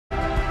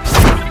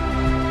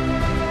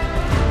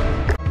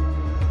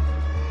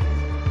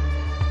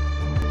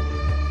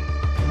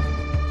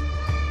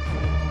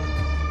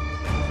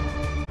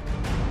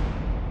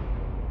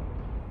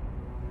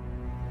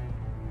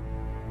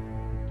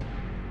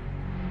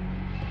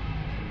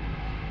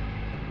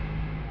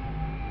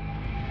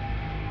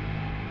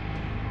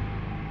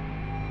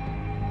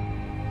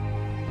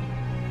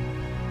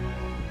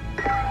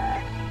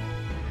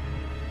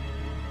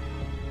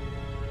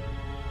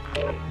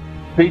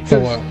Pizza.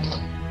 For what?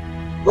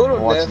 Go to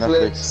Watch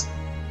Netflix.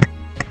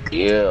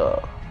 Yeah.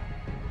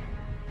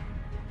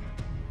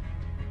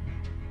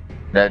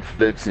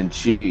 Netflix and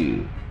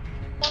chill.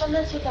 Wanna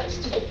mess with that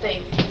stupid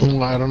thing.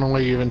 I don't know why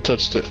you even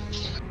touched it.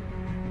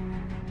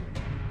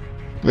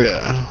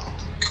 Yeah.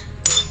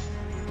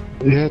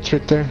 Yeah, it's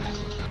right there.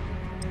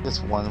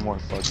 Just one more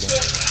fucking.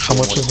 How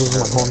much does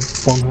my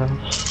phone have?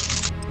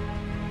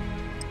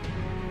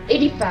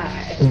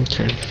 85.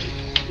 Okay.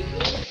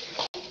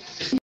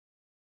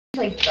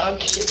 Like dog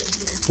shit in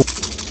here.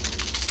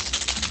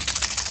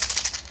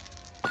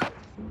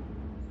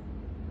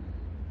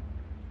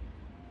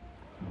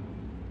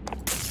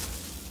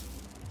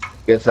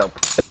 Guess I'll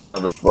put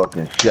another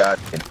fucking shot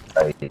in.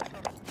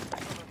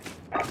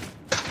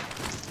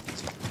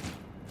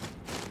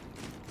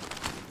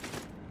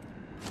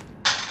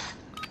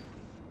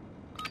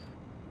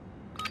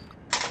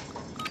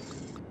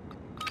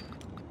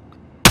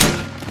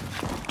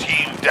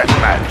 Team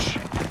deathmatch.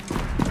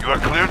 You are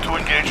clear to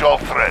engage all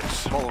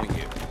threats. Following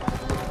you.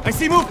 I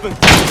see movement!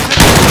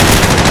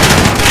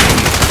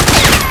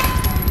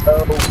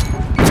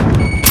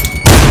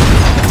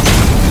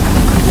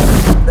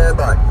 Stand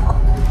by.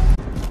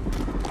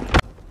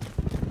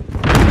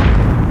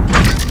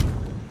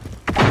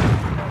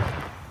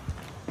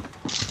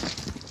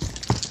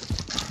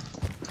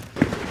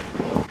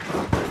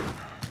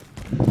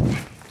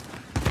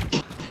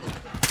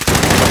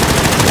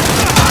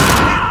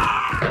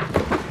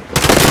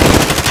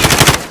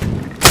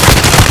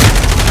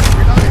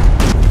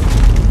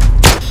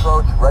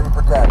 Approach, ready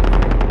for tag.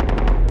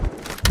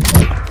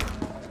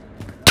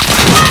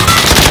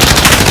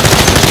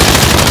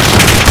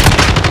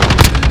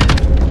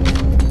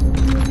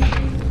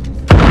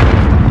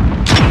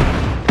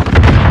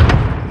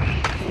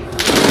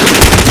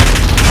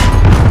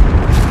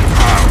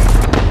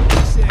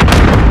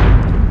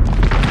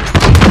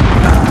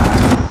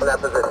 That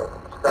position.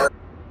 Start.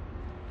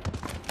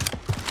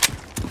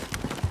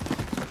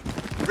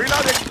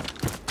 Reloading!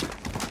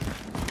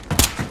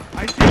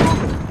 I see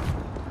movement!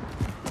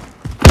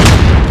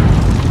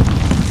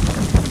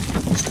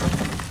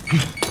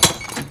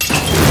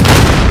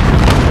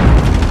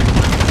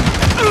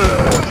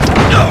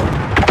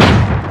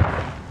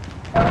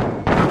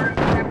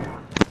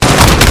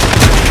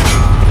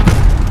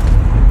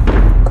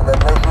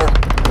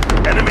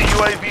 Enemy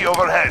UAV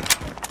overhead.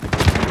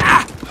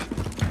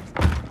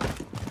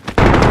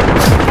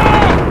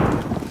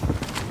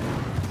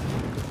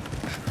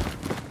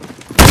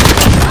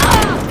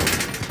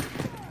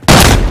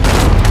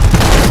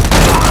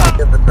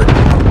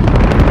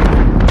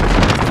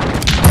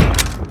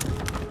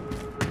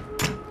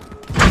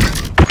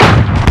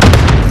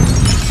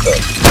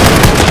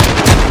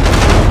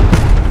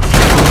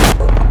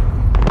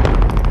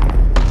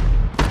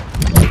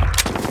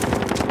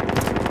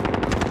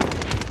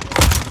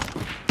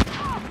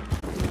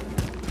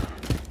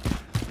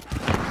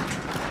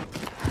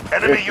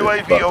 Enemy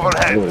UAV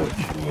overhead.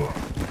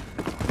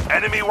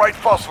 Enemy white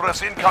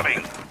phosphorus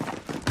incoming.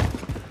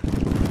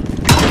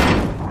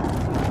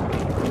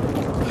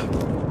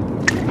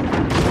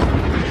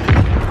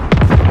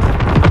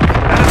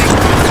 Enemy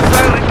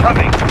missile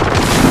incoming.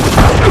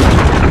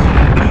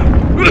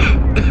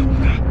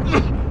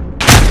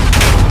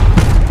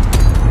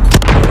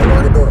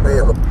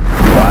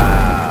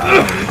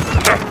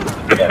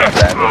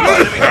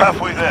 Enemy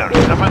halfway there.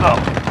 Stepping up.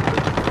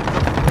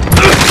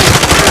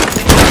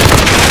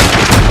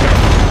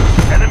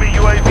 Enemy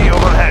UAV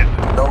overhead.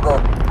 Don't go.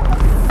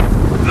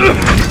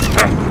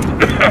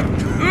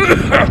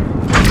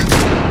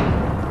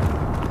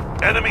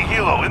 Enemy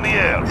helo in the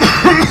air.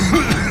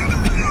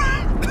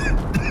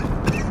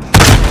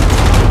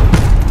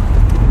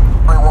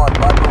 Everyone,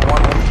 Viper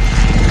 1.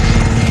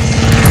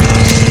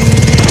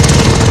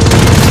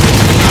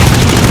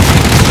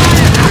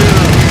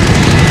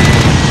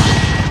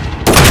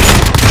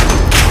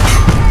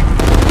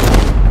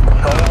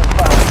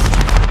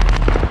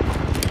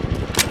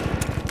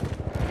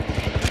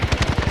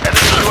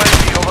 Enemy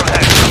UAV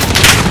overhead.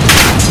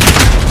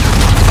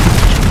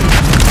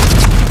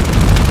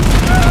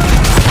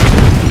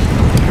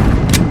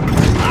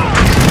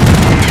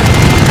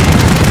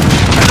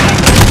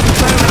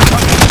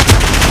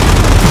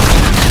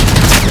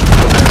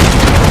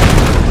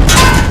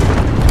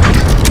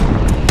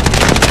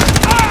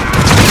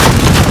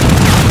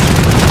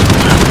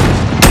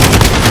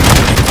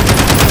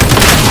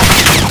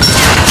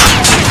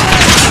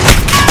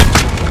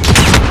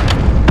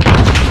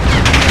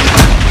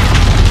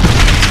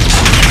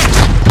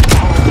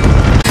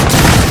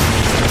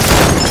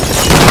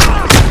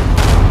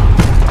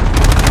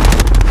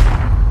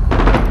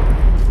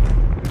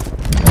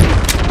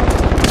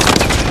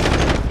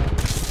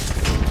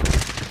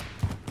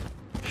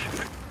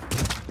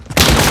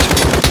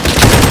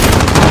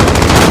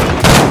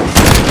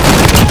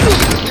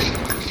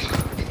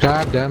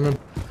 God damn it.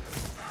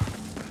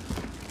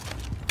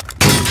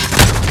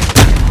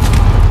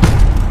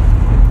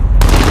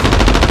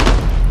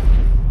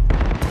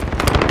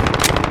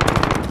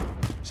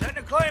 Setting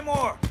a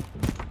claymore!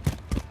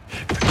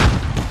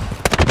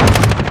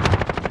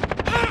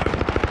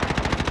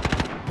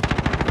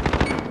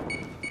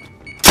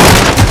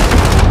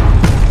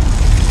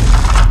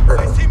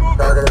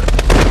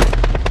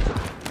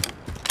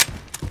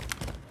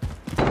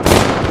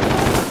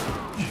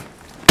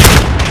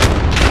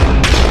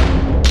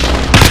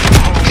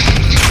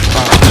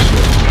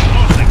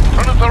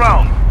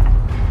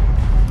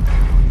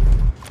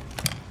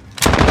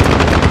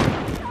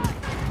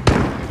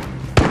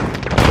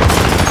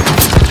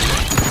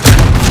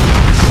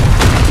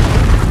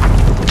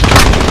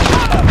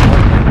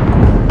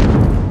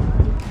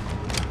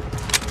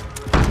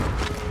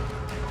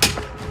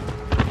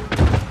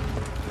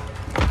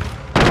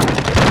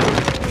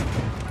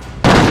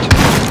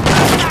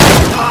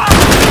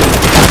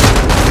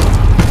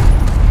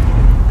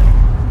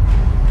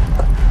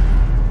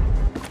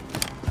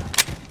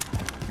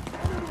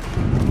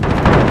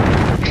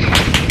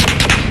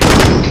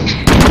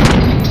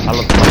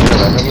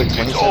 like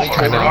It's 27 over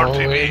for I know,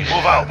 RTV. man.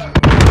 Move out.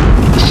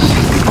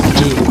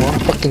 Dude, one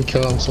fucking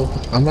kill.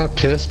 I'm not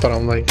pissed, but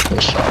I'm like, I'm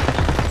shocked.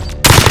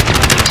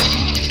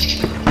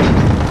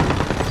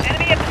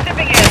 Enemy at the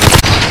shipping area.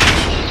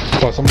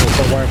 Plus, I'm with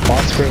the white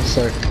phosphorus,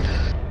 like,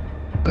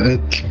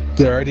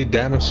 they're already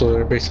damaged, so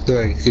they're basically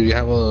like, if you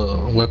have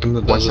a weapon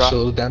that does a shot?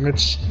 shitload of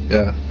damage,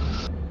 yeah.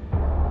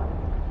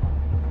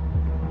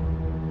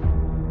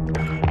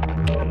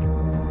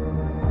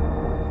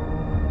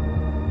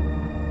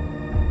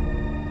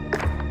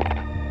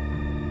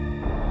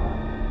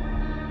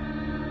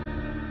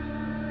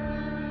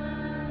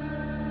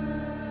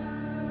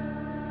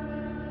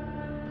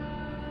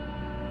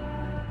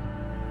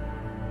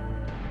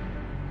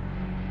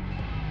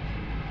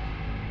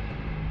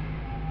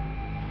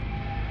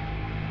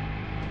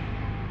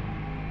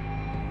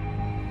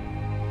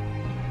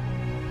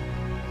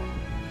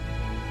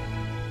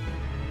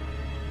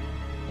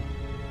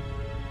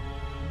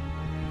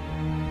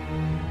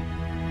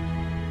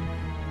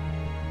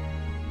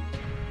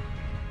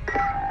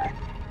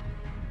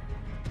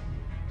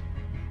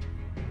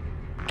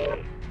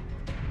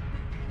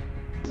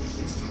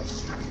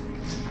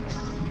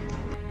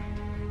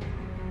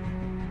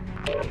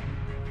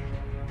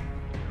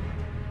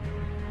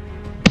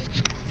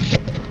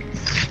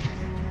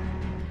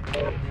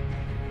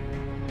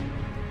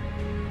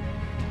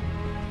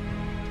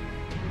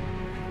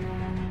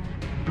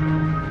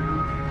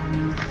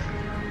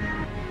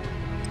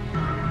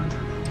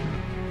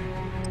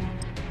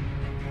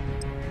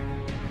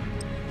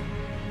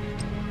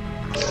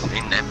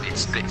 In that bitch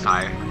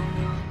Spitfire.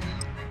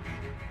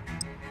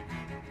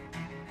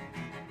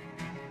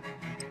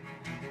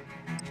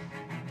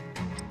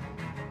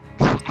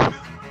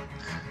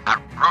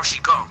 Roshi,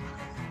 go.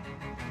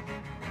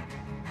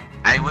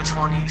 Hey, which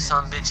one of you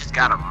son bitches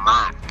got a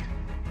mic?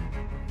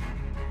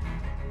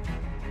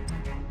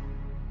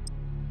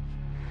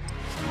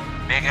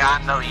 Nigga,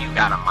 I know you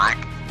got a mic.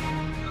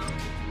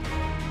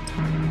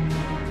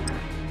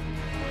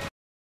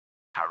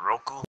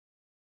 Heroku?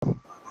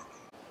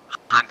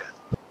 Honda.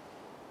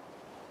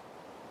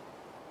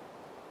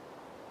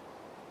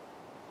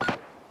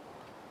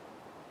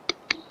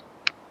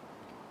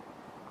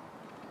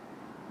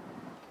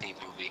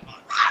 Movie.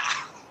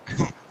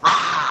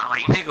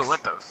 Like, nigga,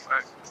 what the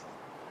fuck?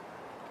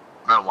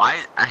 Bro,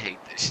 why? I hate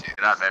this shit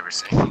I've ever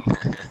seen.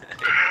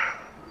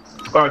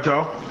 Alright,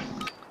 y'all.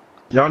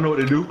 Y'all know what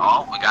to do.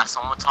 Oh, we got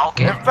someone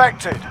talking.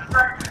 Infected.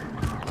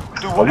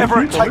 Do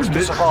whatever it takes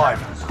to survive.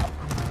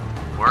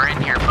 We're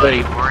in here,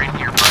 buddy. We're in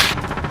here, buddy.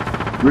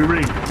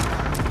 Riri.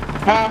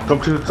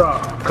 Come to the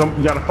top. Come,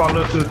 you gotta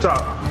follow us to the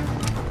top.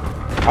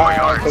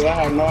 Alright, because I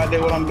have no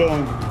idea what I'm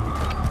doing.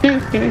 You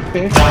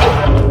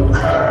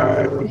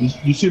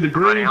see the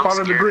green? Buddy, I'm Follow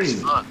the scared green.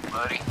 as fuck,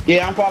 buddy.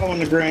 Yeah, I'm following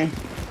the green.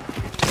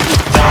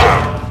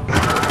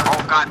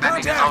 Oh god, that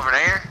nigga's over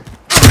there.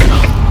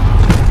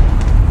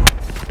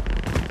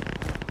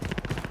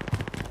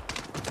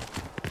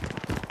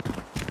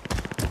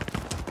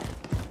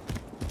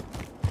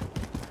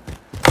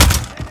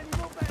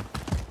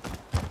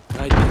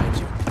 Right behind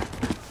you.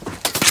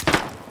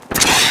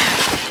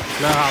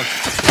 Clear out.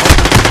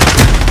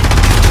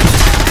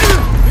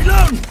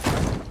 Reload!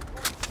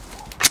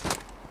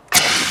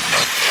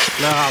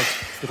 Clear out.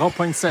 Draw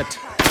point set.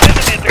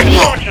 Enemy at the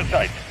construction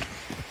site.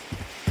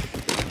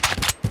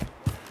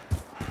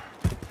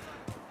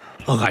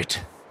 All right.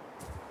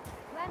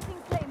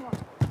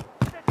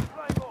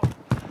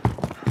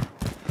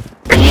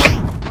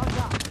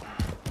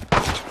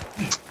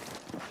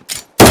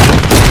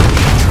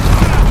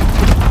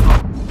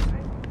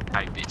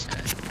 Hey, bitch.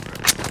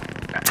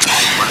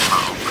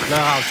 Clear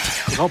out.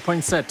 Draw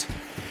point set.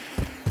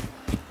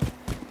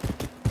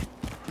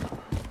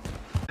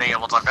 Nigga,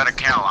 what's a better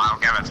kill? I'll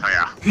give it to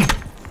ya.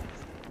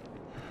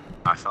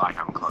 I feel like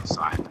I'm close,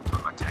 so I have to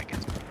put my tag in.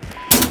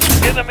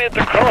 Enemy at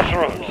the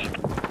crossroads.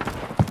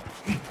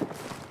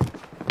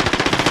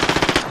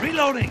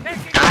 Reloading!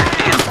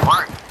 Goddamn,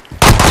 Mark.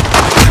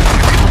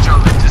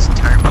 Joe just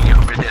turned me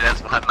over there.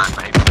 That's why my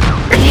name fell.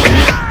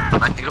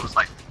 My nigga was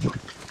like...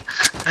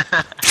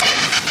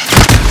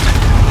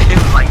 it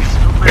was like a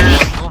stupid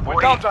little boy.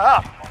 We're down to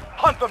half.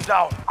 Hunt them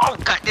down. Oh,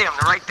 goddamn,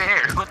 they're right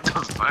there. What the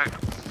fuck?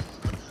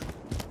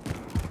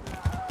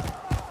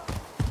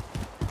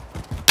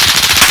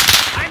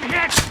 I'm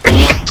hit!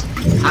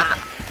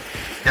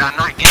 Did I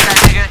not get that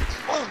nigga?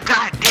 Oh,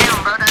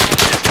 goddamn, bro. That nigga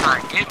just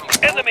not get me.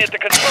 Enemy at the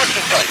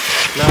construction site.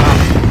 Clear out.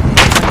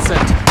 Point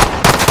set.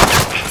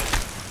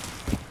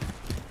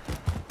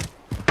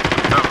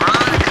 The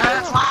run,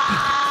 cuz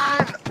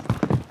line!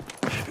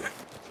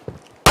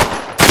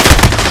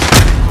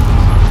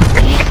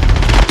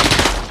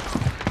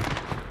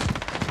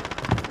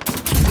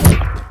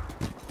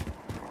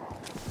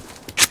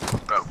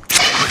 Bro,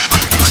 quick.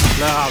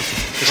 Clear out.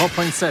 Draw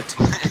point set.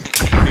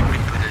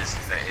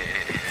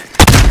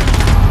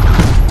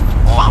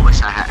 Oh, I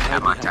wish I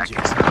had my jacket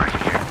right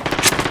here.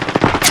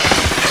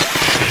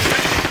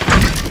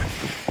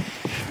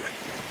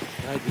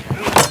 Right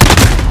behind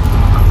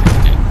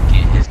you.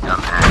 Get his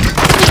dumb ass.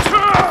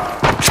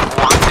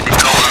 Wanted to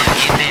go up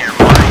in there,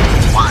 boy.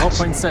 Watch.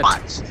 point set.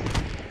 Watch. Right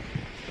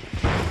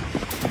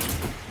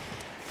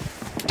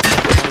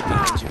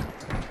behind you.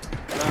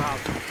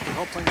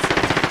 All point set.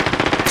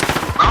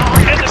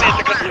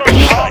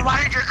 Why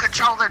did your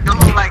controller do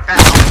it like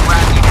that? I'm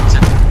glad you can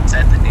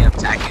set the damn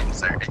tack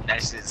insert, and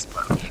that shit's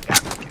funny. You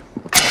got me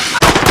killed.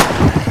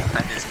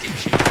 I just get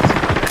shit.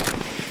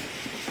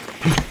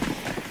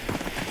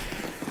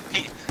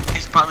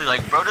 He's probably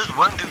like, bro, this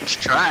one dude's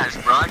trash,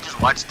 bro. I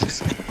just watched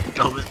this nigga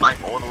throw his mic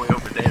all the way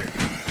over there.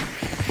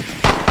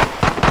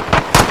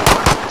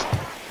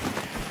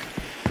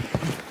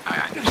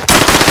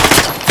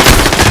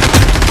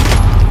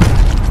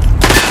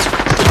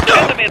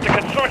 Enemy at the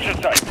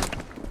construction site.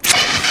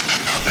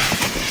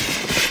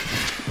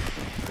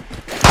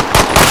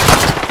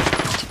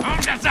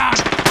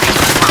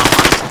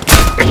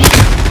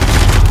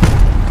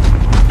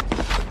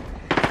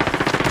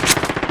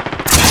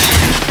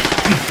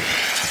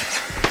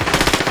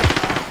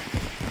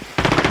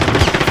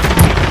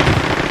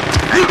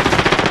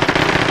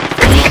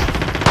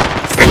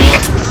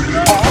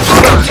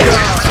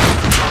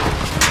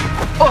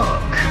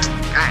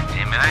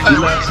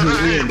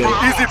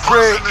 Easy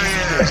prey.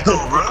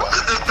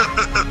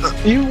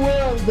 You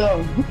will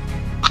though.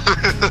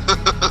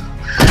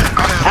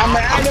 I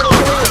mean, I never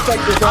played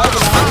like this, so I don't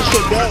know how this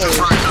shit goes.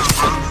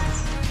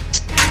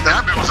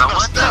 That was a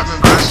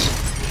stabbing,